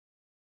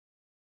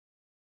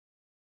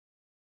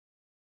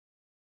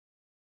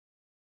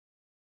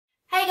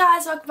Hey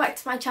guys, welcome back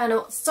to my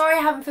channel. Sorry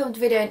I haven't filmed a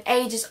video in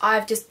ages.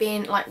 I've just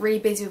been like really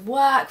busy with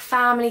work,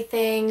 family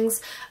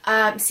things,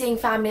 seeing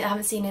family that I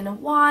haven't seen in a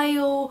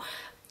while,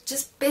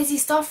 just busy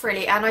stuff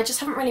really, and I just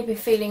haven't really been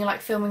feeling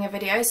like filming a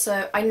video,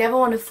 so I never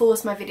want to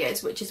force my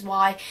videos, which is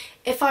why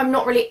if I'm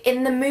not really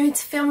in the mood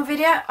to film a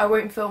video, I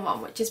won't film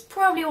one, which is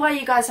probably why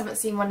you guys haven't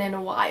seen one in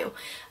a while.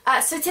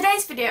 So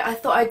today's video I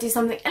thought I'd do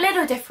something a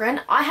little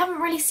different. I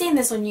haven't really seen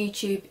this on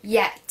YouTube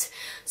yet,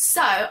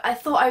 so I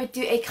thought I would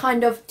do a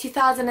kind of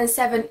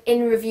 2007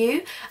 in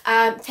review,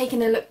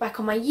 taking a look back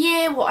on my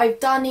year, what I've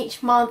done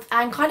each month,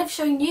 and kind of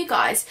showing you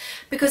guys,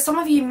 because some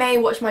of you may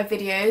watch my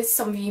videos,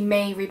 some of you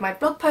may read my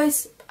blog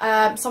posts,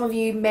 some of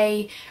you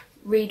may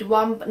read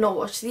one but not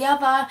watch the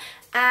other,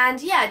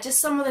 and yeah, just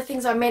some of the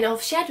things I may not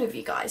have shared with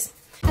you guys.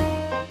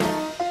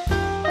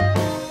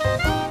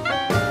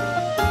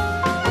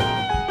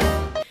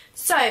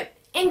 So,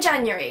 in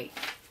January,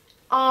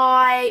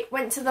 I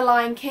went to the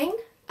Lion King.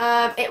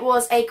 It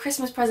was a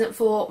Christmas present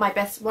for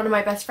one of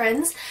my best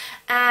friends,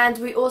 and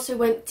we also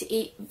went to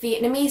eat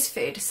Vietnamese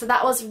food, so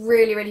that was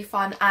really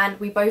fun and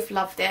we both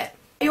loved it.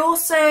 I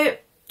also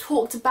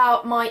talked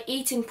about my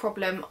eating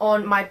problem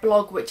on my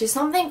blog, which is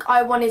something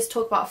I wanted to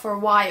talk about for a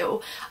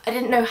while. I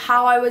didn't know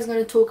how I was going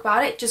to talk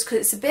about it just because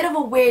it's a bit of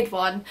a weird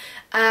one,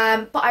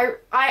 but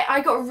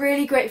I got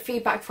really great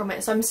feedback from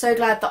it, so I'm so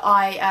glad that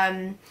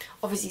I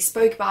obviously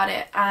spoke about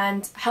it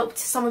and helped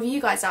some of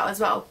you guys out as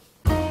well.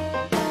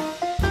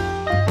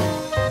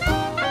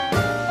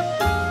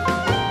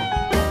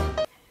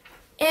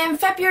 In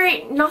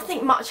February,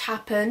 nothing much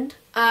happened.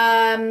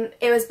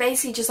 It was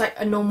basically just like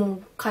a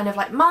normal kind of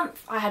like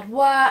month. I had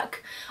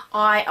work,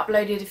 I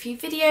uploaded a few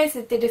videos,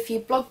 I did a few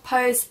blog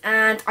posts,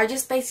 and I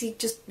just basically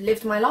just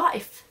lived my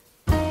life.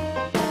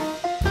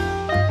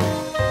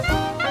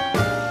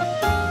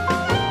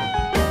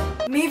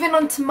 Moving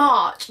on to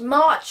March.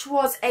 March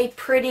was a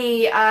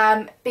pretty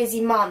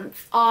busy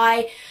month.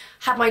 I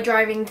had my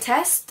driving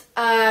test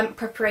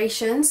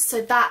preparations,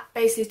 so that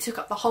basically took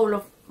up the whole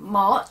of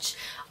March.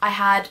 I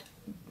had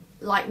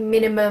like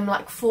minimum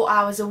like 4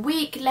 hours a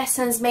week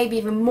lessons, maybe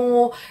even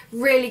more,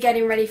 really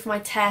getting ready for my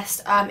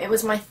test. It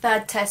was my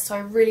third test, so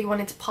I really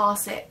wanted to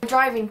pass it.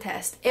 Driving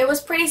test, it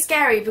was pretty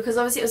scary because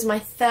obviously it was my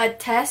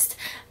third test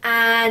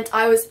and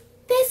I was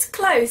this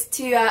close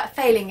to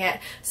failing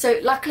it. So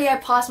luckily I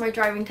passed my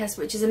driving test,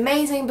 which is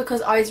amazing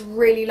because I was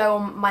really low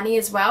on money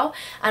as well,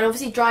 and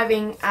obviously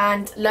driving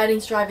and learning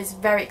to drive is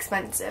very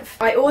expensive.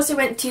 I also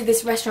went to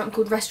this restaurant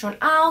called Restaurant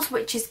Owls,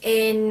 which is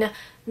in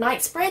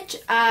Knightsbridge.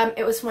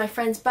 It was for my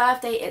friend's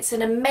birthday. It's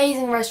an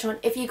amazing restaurant.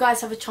 If you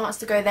guys have a chance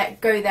to go there,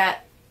 go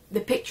there.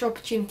 The picture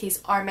opportunities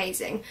are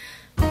amazing.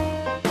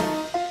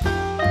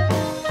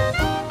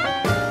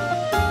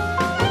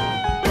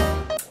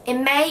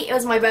 In May, it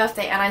was my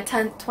birthday and I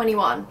turned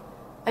 21.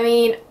 I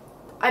mean,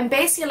 I'm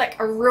basically like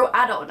a real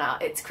adult now.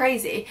 It's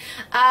crazy.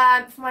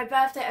 For my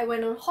birthday, I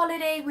went on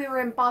holiday. We were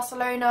in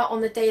Barcelona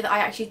on the day that I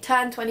actually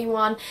turned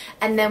 21,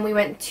 and then we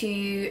went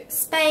to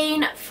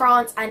Spain,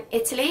 France and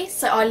Italy,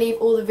 so I'll leave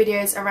all the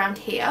videos around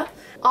here.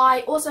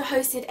 I also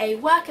hosted a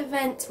work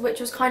event,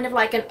 which was kind of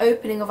like an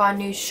opening of our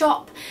new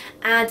shop,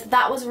 and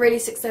that was really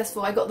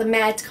successful. I got the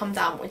mayor to come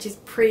down, which is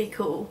pretty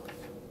cool.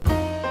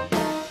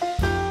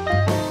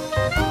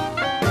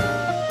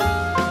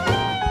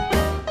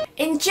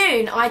 In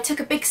June, I took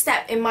a big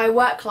step in my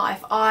work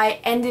life. I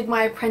ended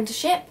my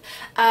apprenticeship,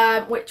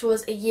 which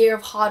was a year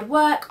of hard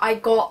work. I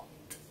got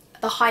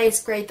the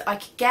highest grade that I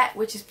could get,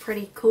 which is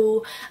pretty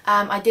cool.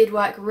 I did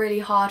work really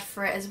hard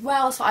for it as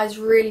well, so I was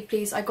really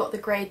pleased I got the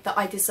grade that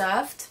I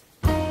deserved.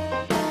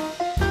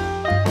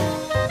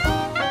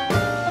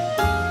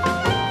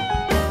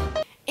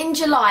 In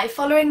July,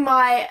 following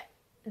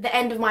the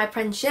end of my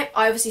apprenticeship,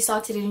 I obviously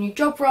started a new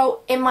job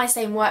role in my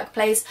same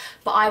workplace,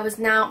 but I was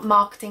now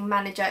marketing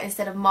manager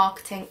instead of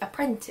marketing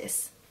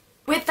apprentice.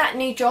 With that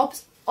new job,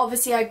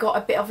 obviously I got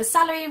a bit of a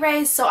salary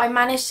raise, so I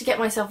managed to get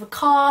myself a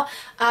car.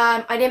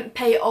 I didn't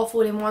pay it off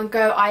all in one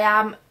go.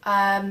 I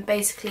am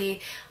basically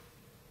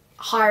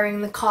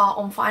hiring the car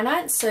on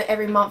finance, so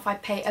every month I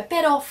pay a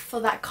bit off for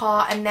that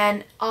car, and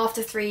then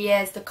after 3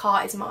 years the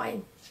car is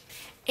mine.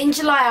 In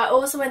July, I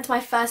also went to my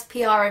first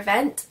PR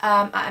event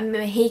at a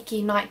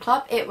Mahiki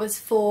nightclub. It was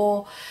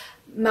for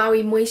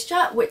Maui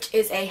Moisture, which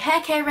is a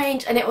hair care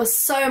range, and it was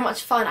so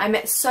much fun. I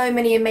met so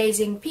many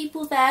amazing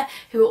people there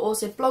who are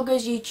also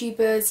bloggers,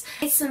 YouTubers.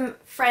 I made some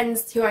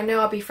friends who I know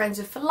I'll be friends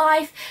with for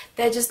life.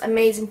 They're just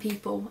amazing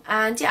people,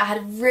 and yeah, I had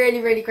a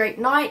really great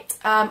night.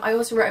 I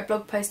also wrote a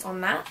blog post on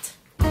that.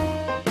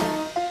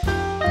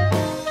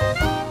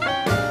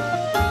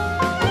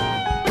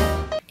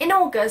 In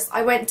August,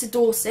 I went to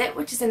Dorset,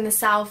 which is in the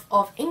south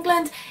of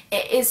England.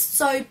 It is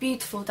so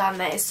beautiful down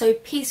there. It's so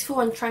peaceful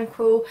and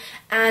tranquil,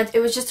 and it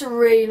was just a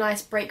really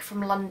nice break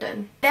from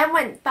London. Then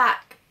went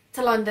back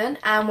to London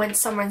and went to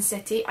Summer in the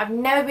City. I've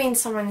never been to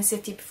Summer in the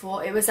City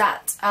before. It was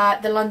at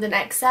the London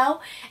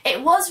XL.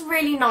 It was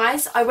really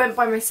nice. I went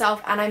by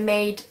myself and I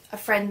made a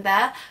friend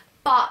there,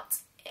 but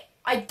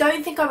I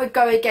don't think I would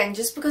go again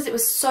just because it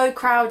was so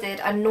crowded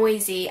and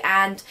noisy,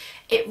 and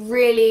it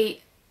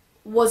really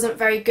wasn't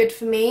very good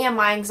for me and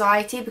my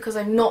anxiety, because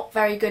I'm not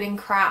very good in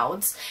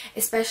crowds,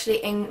 especially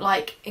in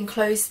like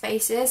enclosed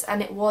spaces,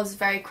 and it was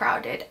very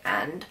crowded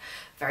and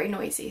very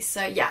noisy.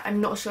 So yeah, I'm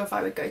not sure if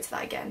I would go to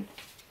that again.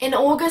 In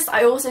August,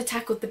 I also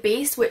tackled the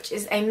Beast, which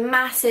is a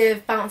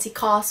massive bouncy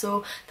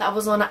castle that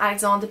was on at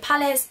Alexandra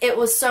Palace. It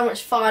was so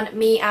much fun.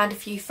 Me and a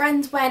few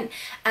friends went,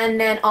 and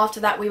then after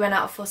that we went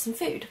out for some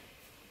food.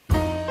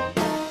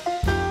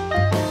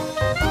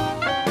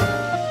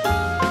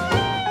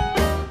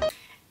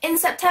 In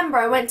September,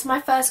 I went to my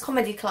first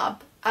comedy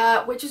club,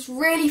 which was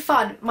really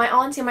fun. My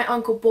auntie and my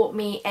uncle bought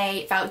me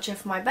a voucher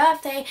for my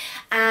birthday,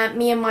 and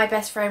me and my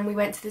best friend, we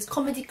went to this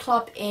comedy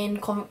club in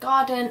Covent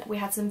Garden. We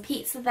had some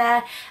pizza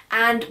there,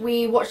 and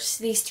we watched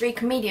these 3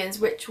 comedians,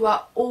 which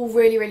were all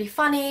really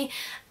funny,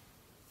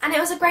 and it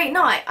was a great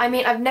night. I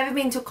mean, I've never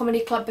been to a comedy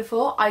club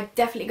before. I'd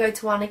definitely go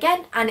to one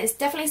again, and it's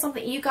definitely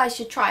something you guys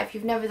should try if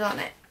you've never done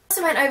it. I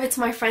also went over to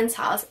my friend's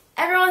house.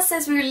 Everyone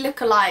says we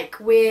look alike.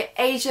 We're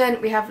Asian,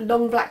 we have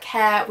long black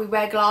hair, we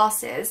wear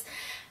glasses.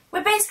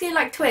 We're basically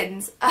like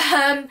twins.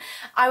 I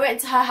went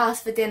to her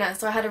house for dinner,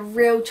 so I had a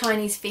real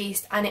Chinese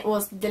feast, and it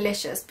was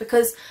delicious,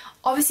 because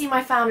obviously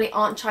my family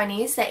aren't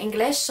Chinese, they're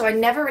English, so I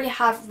never really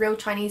have real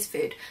Chinese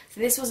food. So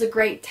this was a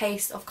great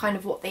taste of kind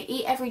of what they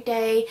eat every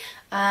day.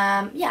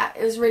 Yeah,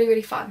 it was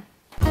really fun.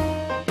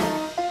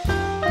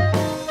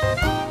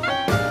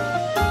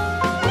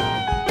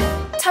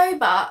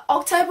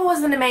 October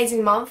was an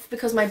amazing month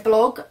because my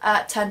blog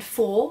turned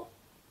 4.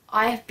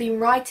 I have been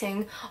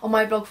writing on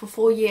my blog for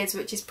 4 years,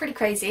 which is pretty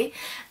crazy.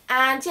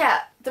 And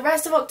yeah, the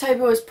rest of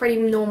October was pretty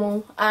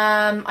normal.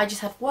 I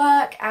just had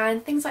work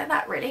and things like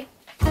that, really.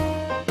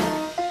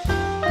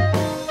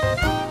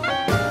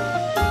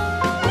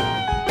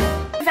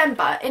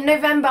 In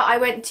November I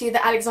went to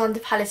the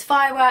Alexandra Palace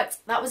fireworks.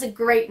 That was a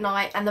great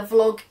night, and the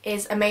vlog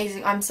is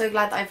amazing. I'm so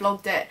glad that I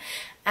vlogged it.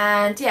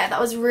 And yeah, that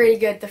was really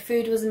good. The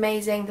food was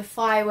amazing, the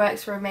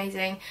fireworks were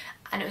amazing,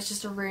 and it was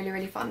just a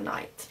really fun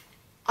night.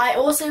 I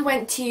also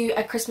went to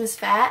a Christmas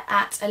fair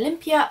at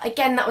Olympia.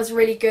 Again, that was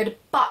really good,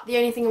 but the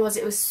only thing was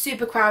it was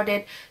super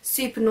crowded,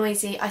 super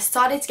noisy. I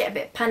started to get a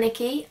bit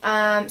panicky,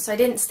 so I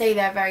didn't stay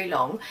there very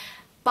long,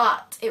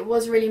 but it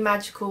was really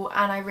magical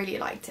and I really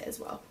liked it as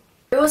well.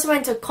 I also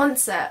went to a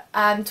concert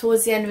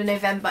towards the end of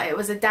November. It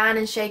was a Dan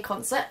and Shay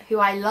concert, who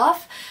I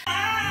love.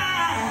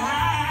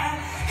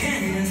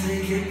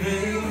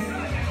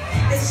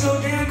 It's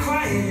so damn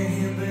quiet in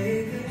here,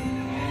 baby.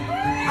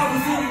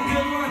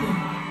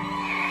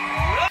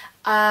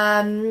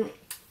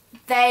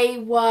 They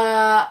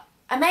were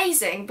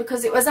amazing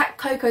because it was at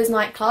Coco's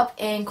nightclub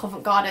in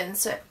Covent Garden,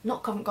 so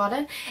not Covent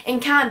Garden, in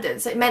Camden,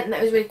 so it meant that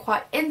it was really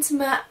quite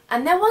intimate,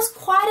 and there was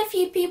quite a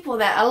few people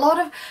there, a lot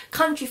of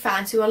country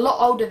fans who are a lot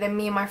older than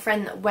me and my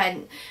friend that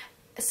went.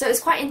 So it's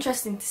quite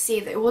interesting to see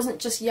that it wasn't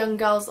just young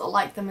girls that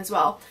liked them as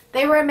well.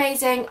 They were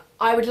amazing.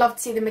 I would love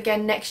to see them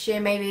again next year,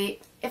 maybe,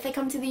 if they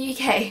come to the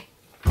UK.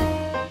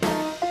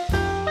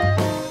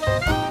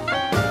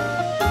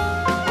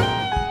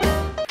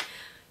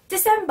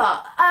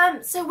 December.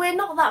 So we're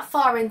not that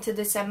far into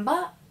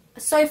December.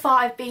 So far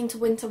I've been to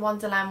Winter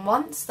Wonderland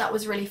once. That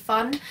was really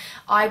fun.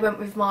 I went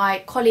with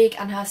my colleague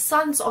and her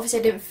son, so obviously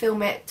I didn't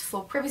film it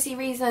for privacy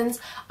reasons.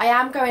 I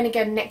am going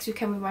again next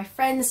weekend with my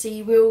friends, so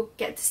you will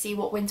get to see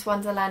what Winter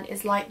Wonderland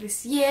is like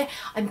this year.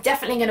 I'm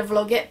definitely going to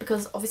vlog it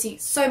because obviously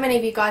so many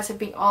of you guys have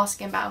been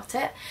asking about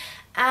it.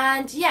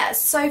 And yeah,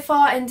 so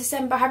far in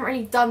December I haven't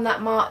really done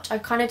that much.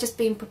 I've kind of just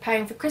been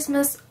preparing for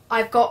Christmas.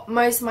 I've got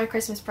most of my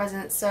Christmas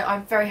presents, so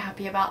I'm very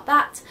happy about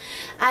that.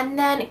 And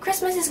then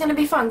Christmas is going to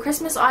be fun.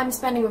 Christmas I'm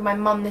spending with my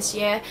mum this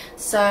year,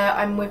 so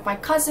I'm with my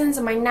cousins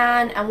and my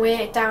nan, and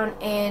we're down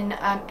in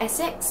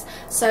Essex,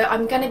 so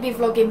I'm going to be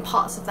vlogging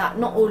parts of that,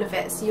 not all of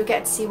it, so you'll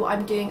get to see what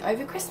I'm doing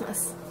over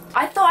Christmas.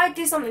 I thought I'd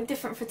do something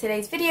different for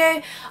today's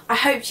video. I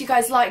hope you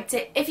guys liked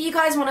it. If you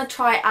guys want to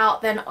try it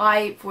out, then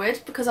I would,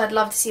 because I'd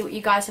love to see what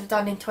you guys have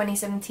done in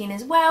 2017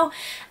 as well.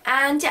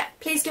 And yeah,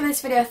 please give this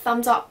video a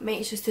thumbs up,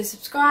 make sure to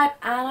subscribe,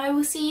 and I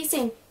will see you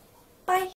soon. Bye!